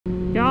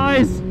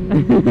Guys,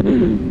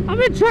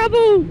 I'm in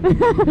trouble.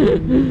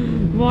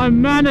 My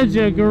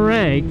manager,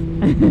 Greg,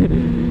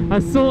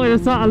 has sorted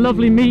us out a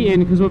lovely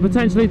meeting because we're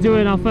potentially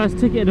doing our first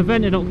ticketed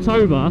event in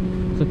October.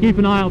 So keep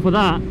an eye out for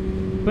that.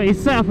 But he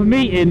set up a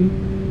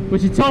meeting,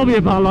 which he told me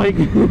about like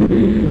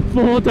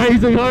 4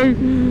 days ago.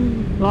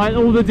 Like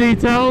all the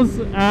details,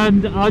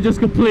 and I just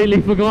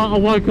completely forgot. I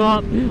woke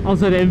up, I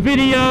was editing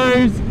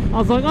videos. I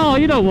was like, oh,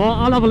 you know what?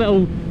 I'll have a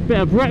little bit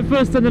of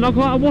breakfast and then I'll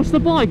go out and wash the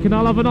bike and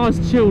I'll have a nice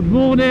chilled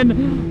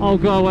morning. I'll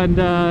go and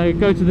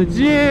go to the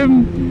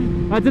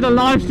gym. I did a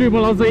live stream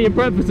while I was eating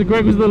breakfast and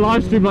Greg was in the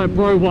live stream like,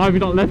 bro, why have you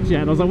not left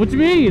yet? And I was like, what do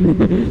you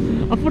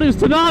mean? I thought it was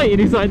tonight.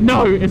 And he's like,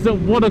 no, it's at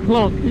 1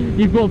 o'clock.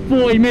 You've got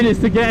 40 minutes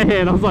to get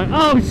here. And I was like,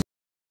 oh,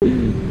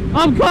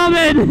 I'm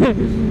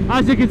coming.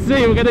 As you can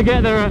see, we're going to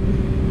get there at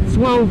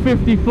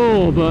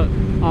 12:54, but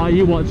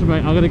you watch,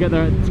 mate. I'm going to get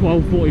there at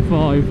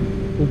 12:45.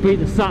 We'll beat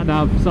the sat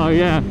nav. So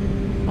yeah,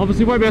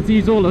 obviously won't be able to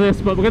use all of this,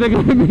 but we're going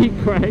to go meet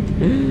Greg.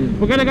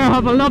 We're going to go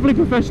have a lovely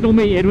professional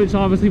meeting, which I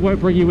obviously won't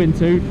bring you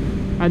into,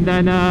 and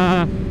then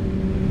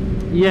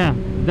yeah,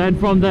 then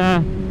from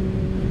there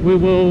we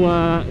will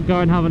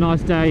go and have a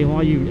nice day. Why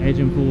are you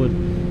edging forward?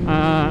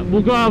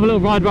 We'll go have a little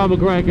ride around with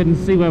Greg and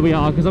see where we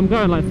are, because I'm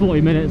going like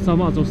 40 minutes, so I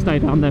might as well stay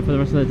down there for the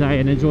rest of the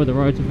day and enjoy the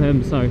road with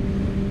him. So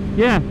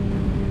yeah,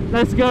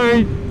 let's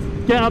go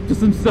get up to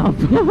some stuff.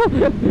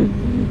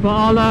 But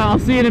I'll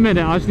see you in a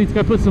minute. I just need to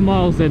go put some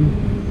miles in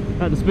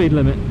at the speed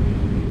limit.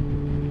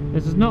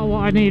 This is not what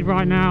I need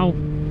right now.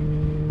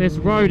 This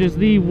road is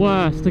the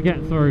worst to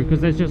get through because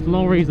there's just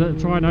lorries that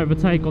try and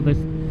overtake on this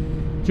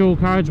dual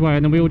carriageway,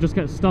 and then we all just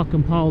get stuck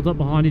and piled up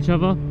behind each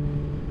other.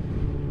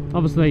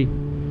 Obviously,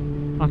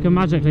 I can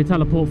magically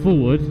teleport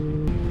forward.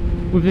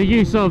 With the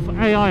use of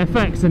AI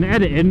effects and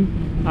editing,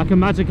 I can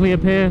magically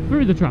appear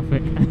through the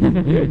traffic.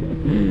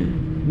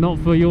 Not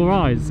for your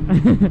eyes.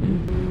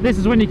 This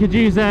is when you could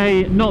use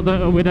a, not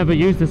that we'd ever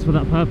use this for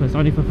that purpose,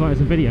 only for photos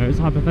and videos,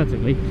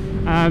 hypothetically.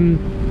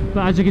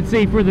 But as you can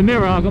see through the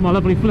mirror, I've got my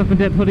lovely Flip and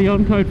Dip hoodie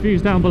on, code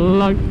FUZE down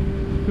below.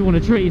 If you want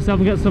to treat yourself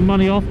and get some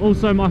money off.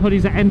 Also, my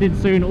hoodies are ending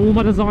soon. All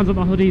my designs on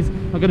my hoodies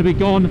are going to be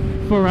gone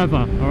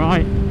forever,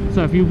 alright?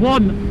 So if you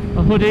want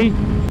a hoodie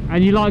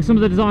and you like some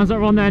of the designs that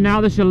are on there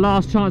now, this is your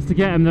last chance to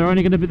get them. They're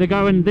only going to be, they're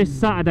going this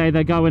Saturday,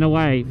 they're going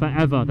away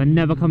forever. They're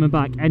never coming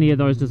back, any of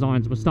those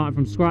designs. We're starting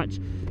from scratch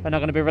and they're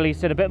going to be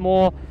releasing a bit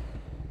more,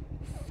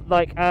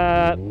 like,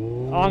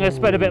 I'm going to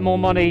spend a bit more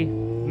money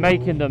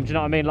making them, do you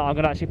know what I mean? Like, I'm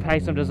going to actually pay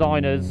some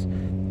designers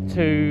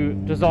to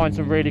design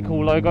some really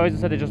cool logos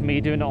instead of just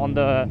me doing it on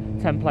the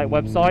template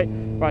website.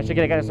 We're actually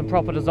going to get some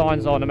proper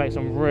designs on and make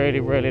some really,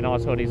 really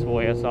nice hoodies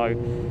for you. So,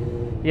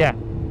 yeah,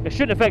 it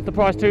shouldn't affect the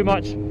price too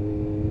much.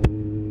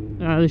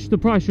 The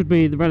price should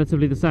be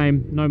relatively the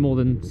same, no more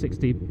than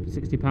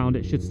 £60.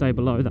 It should stay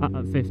below that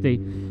at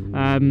 50.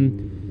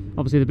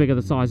 Obviously the bigger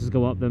the sizes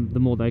go up, the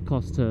more they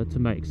cost to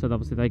make, so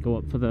obviously they go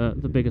up for the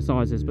bigger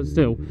sizes, but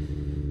still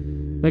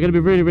they're going to be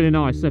really, really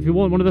nice. So if you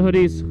want one of the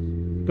hoodies,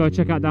 go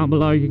check out down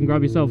below. You can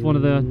grab yourself one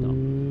of the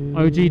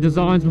OG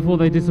designs before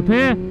they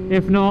disappear.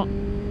 If not,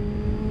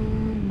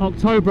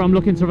 October I'm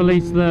looking to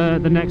release the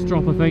next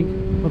drop, I think,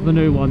 of the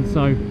new one.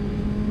 So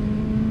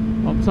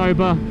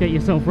October, get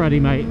yourself ready,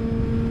 mate,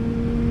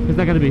 because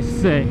they're going to be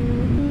sick.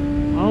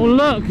 Oh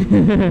look,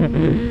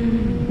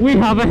 we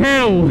have a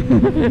hill.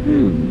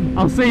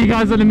 I'll see you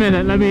guys in a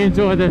minute. Let me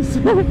enjoy this.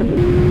 Woo!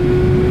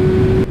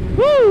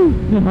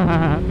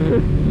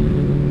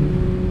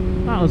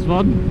 That was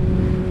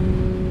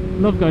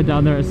fun. Love going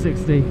down there at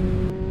 60.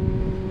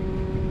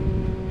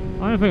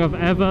 I don't think I've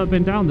ever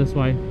been down this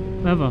way,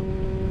 ever.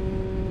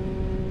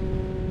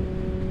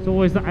 It's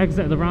always the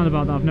exit of the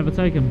roundabout that I've never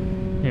taken.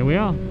 Here we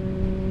are.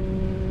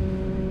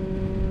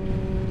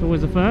 It's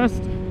always the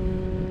first.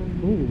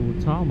 Ooh,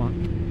 tarmac.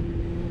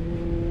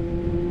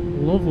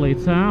 Lovely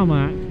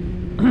tarmac.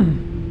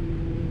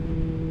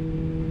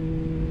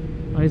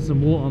 I need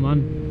some water, man.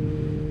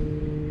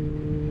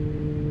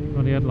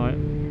 Only had like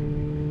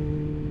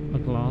a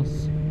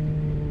glass.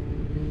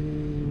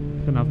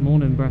 Gonna have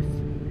morning breath.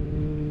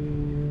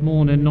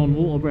 Morning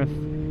non-water breath.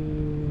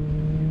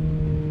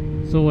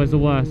 It's always the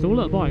worst. Oh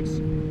look, bikes.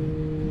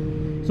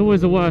 It's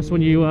always the worst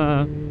when you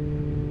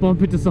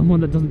bump into someone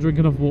that doesn't drink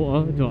enough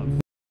water. You're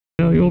like,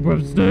 your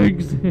breath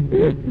stinks.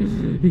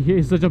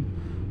 It's such a,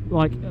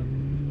 like,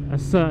 a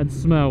certain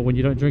smell when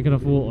you don't drink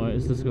enough water.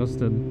 It's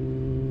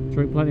disgusting.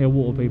 Drink plenty of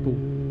water, people.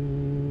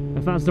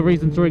 If that's the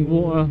reason to drink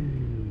water,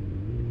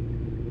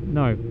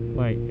 no,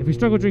 wait. If you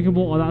struggle drinking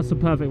water, that's the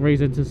perfect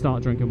reason to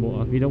start drinking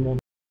water. If you don't want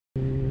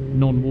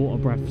non-water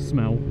breath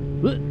smell.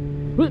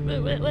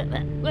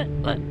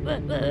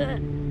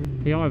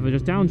 He either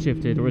just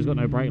downshifted or he's got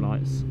no brake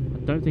lights. I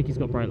don't think he's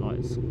got brake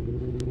lights.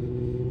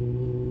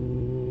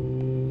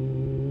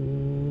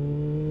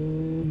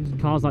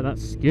 Cars like that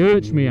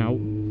scourge me out.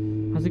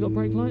 Has he got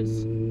brake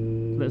lights?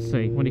 Let's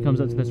see. When he comes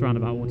up to this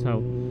roundabout, we'll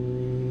tell.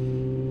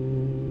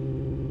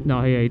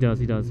 No, yeah, he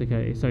does.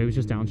 Okay, so he was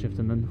just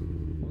downshifting then.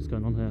 What's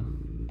going on here?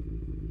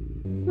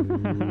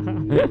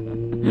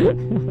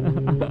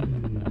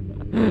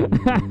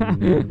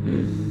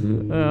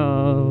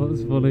 Oh,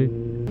 that's funny.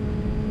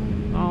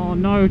 Oh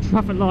no,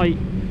 traffic light.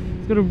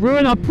 It's going to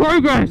ruin our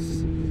progress.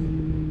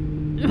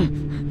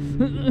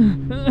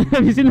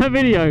 Have you seen that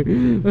video?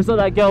 It's like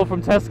that girl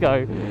from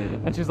Tesco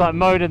and she's like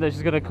moaning that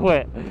she's going to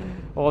quit.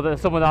 Or that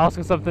someone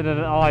asking something in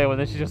an aisle and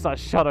then she just like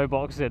shadow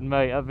boxing.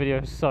 Mate, that video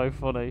is so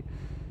funny.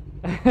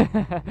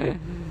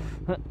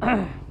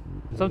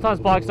 Sometimes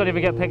bikes don't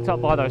even get picked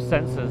up by those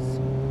sensors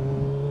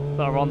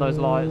that are on those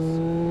lights.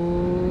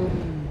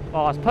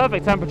 Oh, it's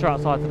perfect temperature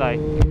outside today.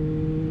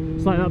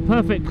 It's like that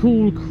perfect,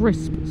 cool,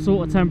 crisp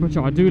sort of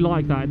temperature. I do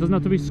like that. It doesn't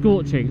have to be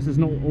scorching because it's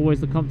not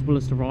always the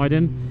comfortablest to ride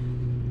in.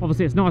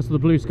 Obviously it's nice with the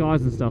blue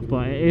skies and stuff,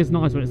 but it is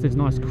nice when it's this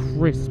nice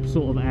crisp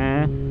sort of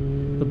air.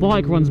 The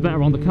bike runs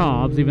better on the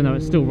carbs, even though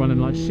it's still running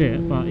like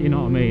shit, but you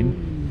know what I mean.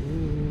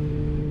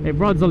 It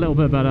runs a little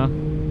bit better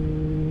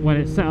when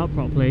it's set up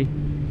properly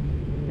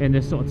in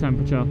this sort of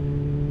temperature.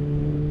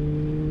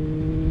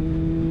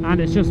 And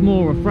it's just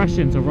more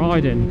refreshing to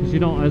ride in, because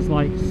you're not as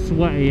like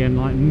sweaty and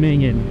like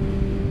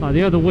minging. Like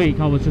the other week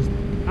I was just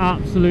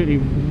absolutely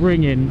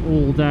ringing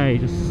all day,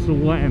 just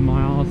sweating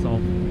my arse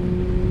off.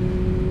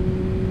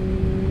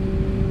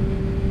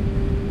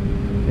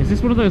 Is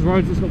this one of those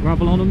roads that's got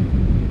gravel on them?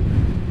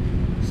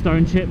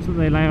 Stone chips that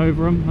they lay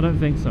over them? I don't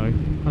think so.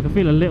 I can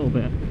feel a little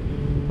bit,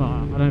 but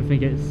I don't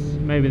think it's...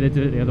 Maybe they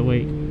did it the other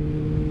week.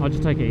 I'll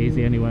just take it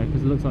easy anyway,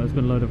 because it looks like there's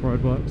been a load of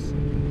roadworks.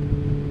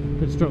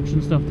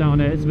 Construction stuff down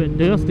here. It's a bit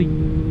dusty.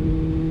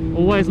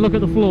 Always look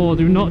at the floor.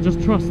 Do not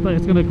just trust that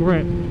it's going to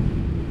grip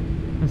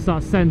and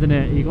start sending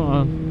it. You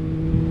got to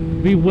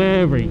be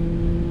wary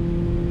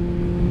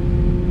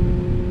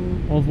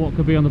of what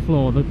could be on the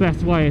floor. The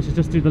best way is to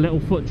just do the little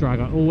foot drag.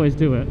 I always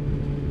do it.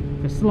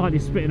 If it's slightly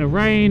spitting a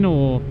rain,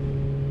 or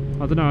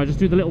I don't know, I just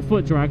do the little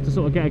foot drag to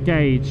sort of get a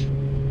gauge,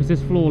 because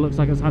this floor looks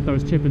like it's had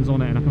those chippings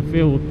on it, and I can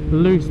feel the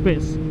loose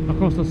bits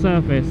across the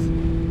surface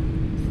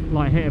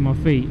like hitting my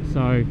feet.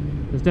 So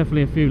there's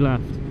definitely a few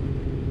left,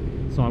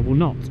 so I will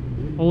not.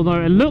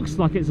 Although it looks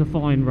like it's a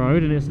fine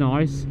road and it's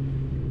nice,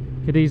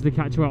 could easily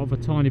catch you out with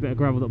a tiny bit of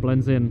gravel that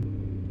blends in.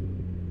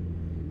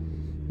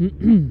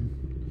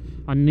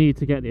 I need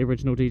to get the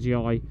original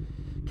DJI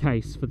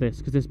case for this,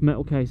 because this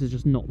metal case is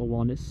just not the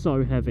one. It's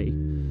so heavy.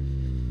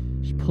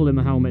 Just pulling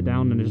my helmet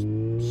down and just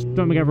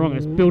don't get me wrong,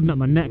 it's building up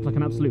my neck like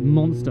an absolute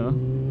monster,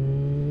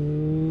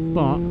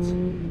 but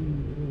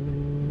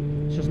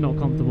it's just not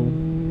comfortable.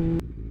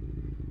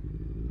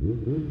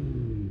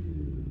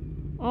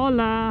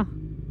 Hola!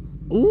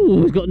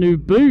 Ooh, he's got new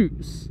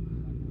boots.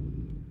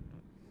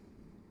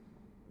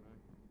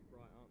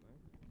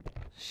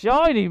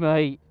 Shiny,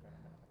 mate.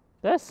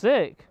 They're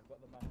sick.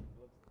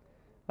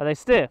 Are they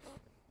stiff?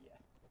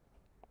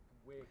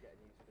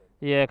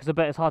 Yeah, because I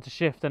bet it's hard to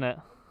shift, isn't it?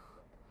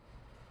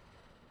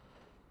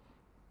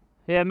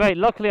 Yeah, mate,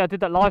 luckily I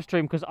did that live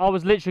stream because I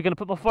was literally going to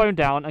put my phone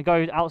down and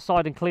go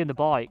outside and clean the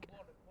bike.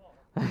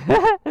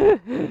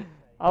 I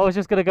was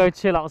just going to go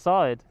chill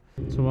outside.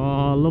 To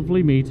our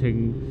lovely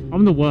meeting.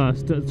 I'm the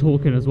worst at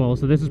talking as well,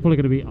 so this is probably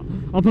going to be...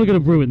 I'm probably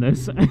going to ruin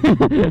this.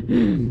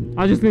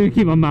 I just need to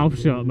keep my mouth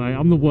shut, mate.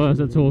 I'm the worst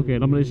at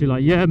talking. I'm literally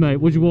like, yeah, mate,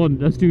 what do you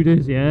want? Let's do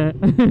this, yeah?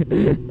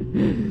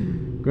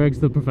 Greg's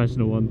the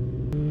professional one.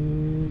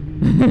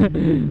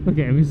 Look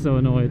at him, he's so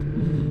annoyed.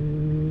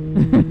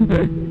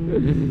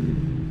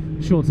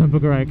 Short temper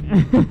Greg.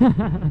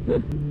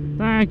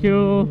 Thank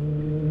you.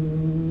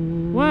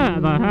 Where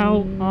the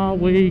hell are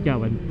we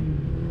going?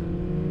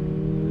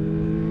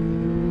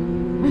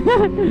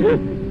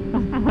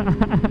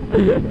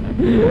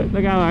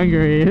 Look how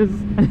angry he is.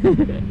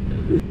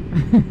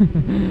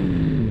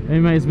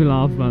 It makes me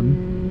laugh,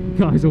 man.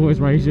 Guy's always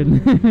raging.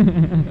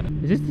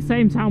 Is this the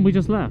same town we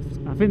just left?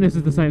 I think this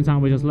is the same town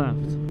we just left.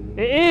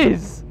 It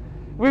is!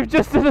 We've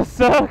just done a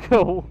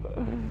circle.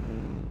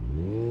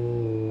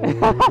 He's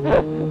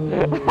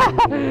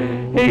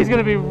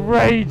gonna be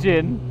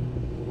raging.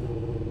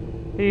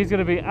 He's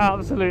gonna be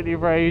absolutely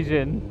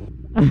raging.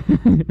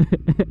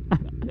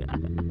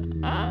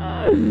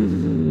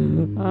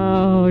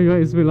 Oh, he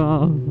makes me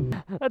laugh.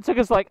 That took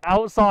us like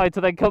outside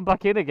to then come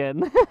back in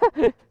again.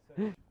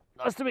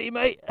 Nice to meet you,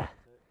 mate.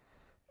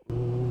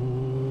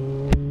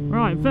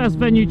 Right, first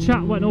venue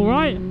chat went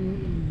alright.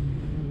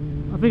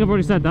 I think I've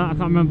already said that. I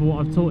can't remember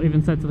what I've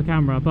even said to the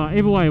camera, but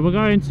either way, we're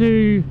going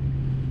to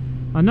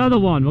another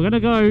one. We're going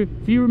to go,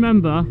 if you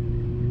remember,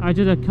 I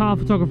did a car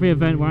photography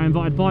event where I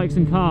invited bikes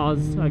and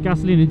cars,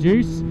 gasoline and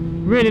juice.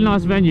 Really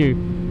nice venue.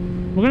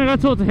 We're going to go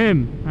talk to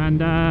him, and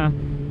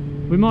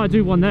we might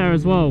do one there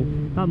as well.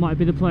 That might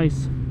be the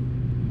place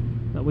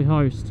that we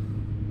host.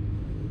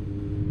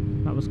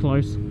 That was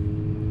close.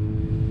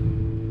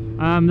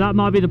 That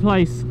might be the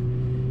place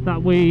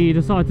that we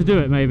decide to do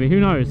it, maybe.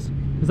 Who knows?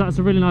 Because that's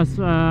a really nice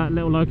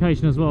little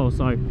location as well.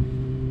 So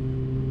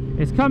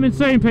it's coming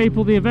soon,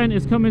 people. The event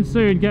is coming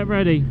soon. Get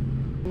ready.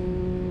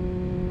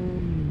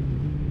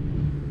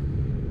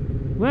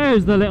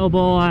 Where's the little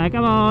boy?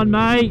 Come on,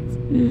 mate.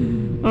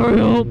 Hurry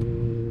up.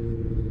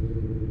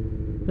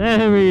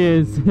 There he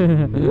is.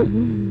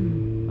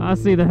 I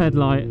see the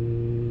headlight.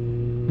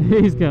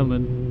 He's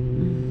coming.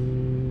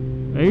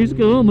 He's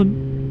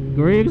coming.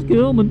 Greg's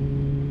coming.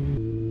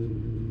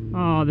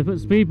 Oh, they put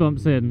speed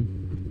bumps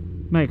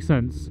in. Makes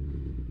sense.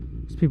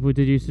 Because people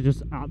did used to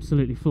just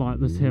absolutely fly up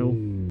this hill.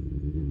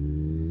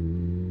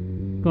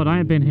 God, I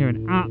ain't been here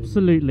in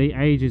absolutely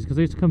ages, because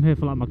I used to come here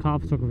for like my car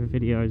photography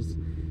videos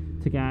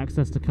to get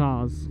access to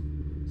cars.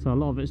 So a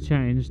lot of it's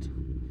changed.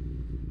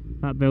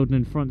 That building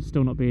in front's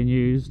still not being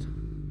used.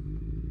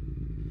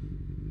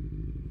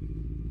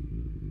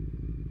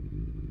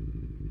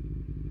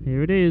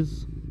 Here it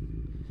is.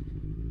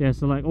 Yeah,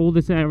 so like all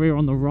this area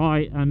on the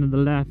right and on the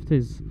left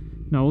is...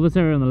 No, all this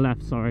area on the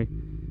left, sorry,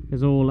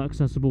 is all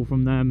accessible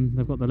from them.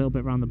 They've got the little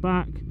bit around the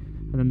back,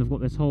 and then they've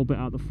got this whole bit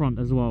out the front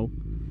as well.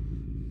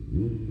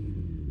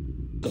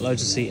 Got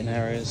loads of seating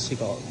areas. You've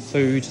got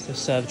food, they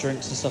serve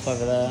drinks and stuff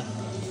over there.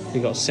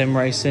 You've got sim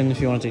racing,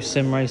 if you want to do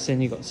sim racing.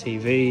 You've got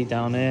TV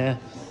down here,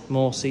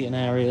 more seating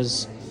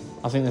areas.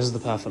 I think this is the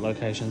perfect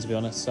location, to be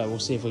honest, so we'll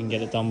see if we can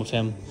get it done with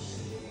him.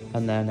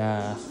 And then,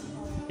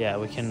 yeah,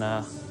 we can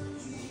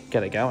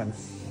get it going.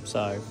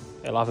 So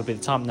it'll either be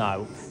the time...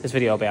 No, this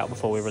video will be out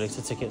before we release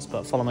the tickets,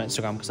 but follow my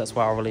Instagram because that's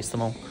where I'll release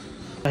them all.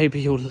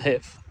 Maybe you'll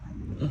live.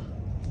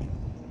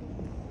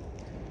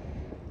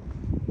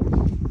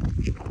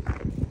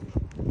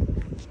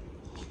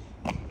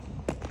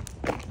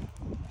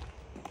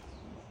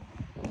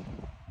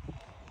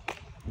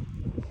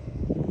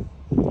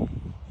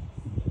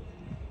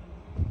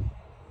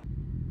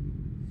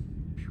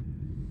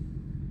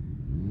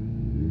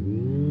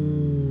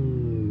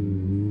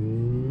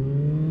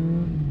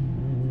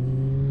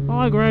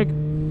 Hi Greg.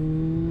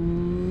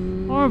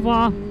 Au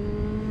revoir.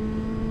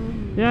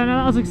 Yeah, no,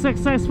 that was a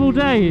successful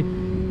day.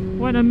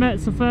 Went and met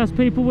some first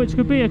people, which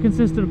could be a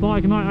consistent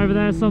bike night over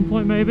there at some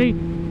point maybe.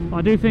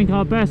 I do think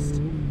our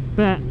best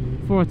bet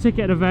for a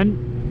ticket event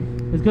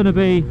is going to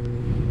be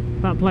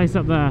that place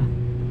up there,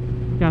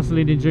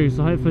 Gasoline and Juice.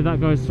 So hopefully that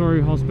goes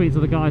through. I'll speak to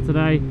the guy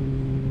today.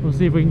 We'll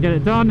see if we can get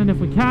it done, and if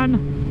we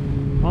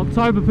can,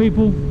 October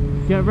people,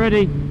 get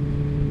ready.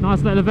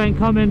 Nice little event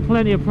coming,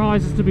 plenty of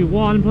prizes to be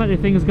won, plenty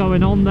of things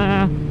going on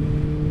there.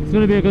 It's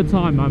going to be a good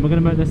time, man. We're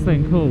going to make this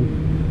thing cool,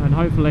 and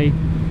hopefully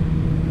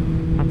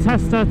a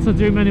tester to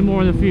do many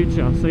more in the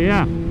future. So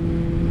yeah,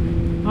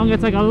 I'm going to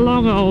take a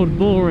long old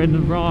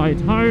boring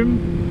ride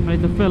home. I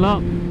need to fill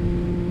up,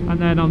 and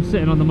then I'm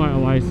sitting on the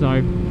motorway,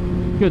 so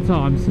good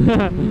times.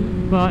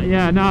 But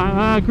yeah,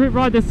 no, group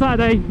ride this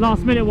Saturday,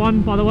 last minute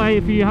one, by the way.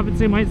 If you haven't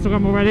seen my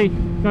Instagram already,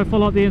 go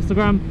follow up the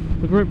Instagram.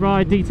 The group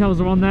ride details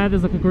are on there.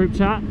 There's like a group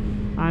chat.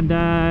 And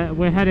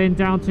we're heading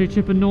down to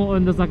Chip and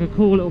Norton. There's like a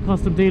cool little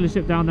custom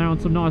dealership down there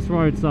on some nice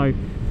roads, so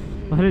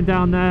we're heading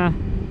down there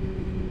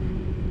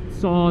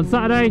on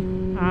Saturday,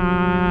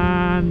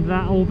 and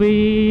that'll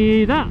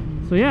be that.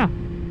 So yeah,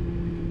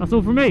 that's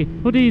all from me.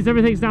 Hoodies,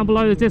 everything's down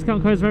below. There's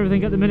discount codes for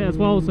everything at the minute as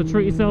well, so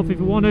treat yourself if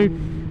you want to,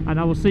 and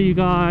I will see you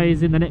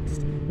guys in the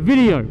next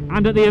video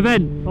and at the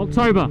event,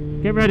 October.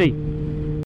 Get ready.